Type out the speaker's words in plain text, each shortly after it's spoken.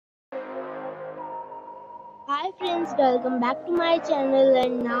Hi friends, welcome back to my channel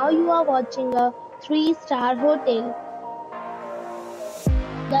and now you are watching a 3-star hotel.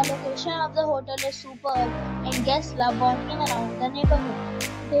 The location of the hotel is superb and guests love walking around the neighborhood.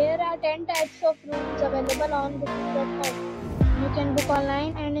 There are 10 types of rooms available on booking.com. You can book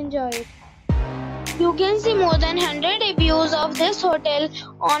online and enjoy it. You can see more than 100 reviews of this hotel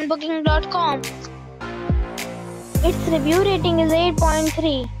on booking.com. Its review rating is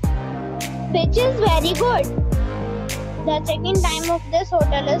 8.3, which is very good. The check-in time of this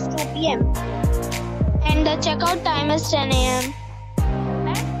hotel is 2 p.m. and the checkout time is 10 a.m.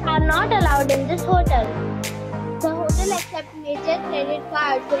 Pets are not allowed in this hotel. The hotel accepts major credit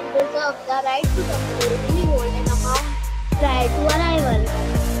cards and reserves the right to temporarily hold an amount prior to arrival.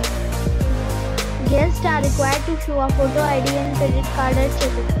 Guests are required to show a photo ID and credit card at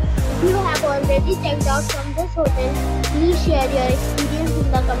check-in. If you have already checked out from this hotel, please share your experience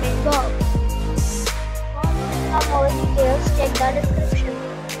in the comment box. For more details, check the description.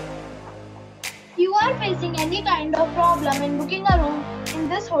 If you are facing any kind of problem in booking a room in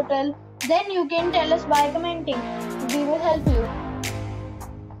this hotel, then you can tell us by commenting. We will help you.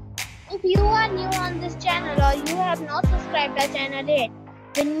 If you are new on this channel or you have not subscribed our channel yet,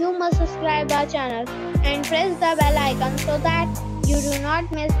 then you must subscribe our channel and press the bell icon so that you do not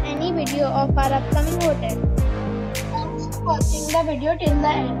miss any video of our upcoming hotel. Thanks for watching the video till the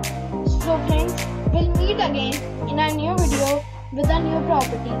end. So friends, we'll meet again in a new video with a new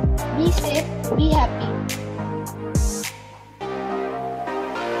property. Be safe, be happy.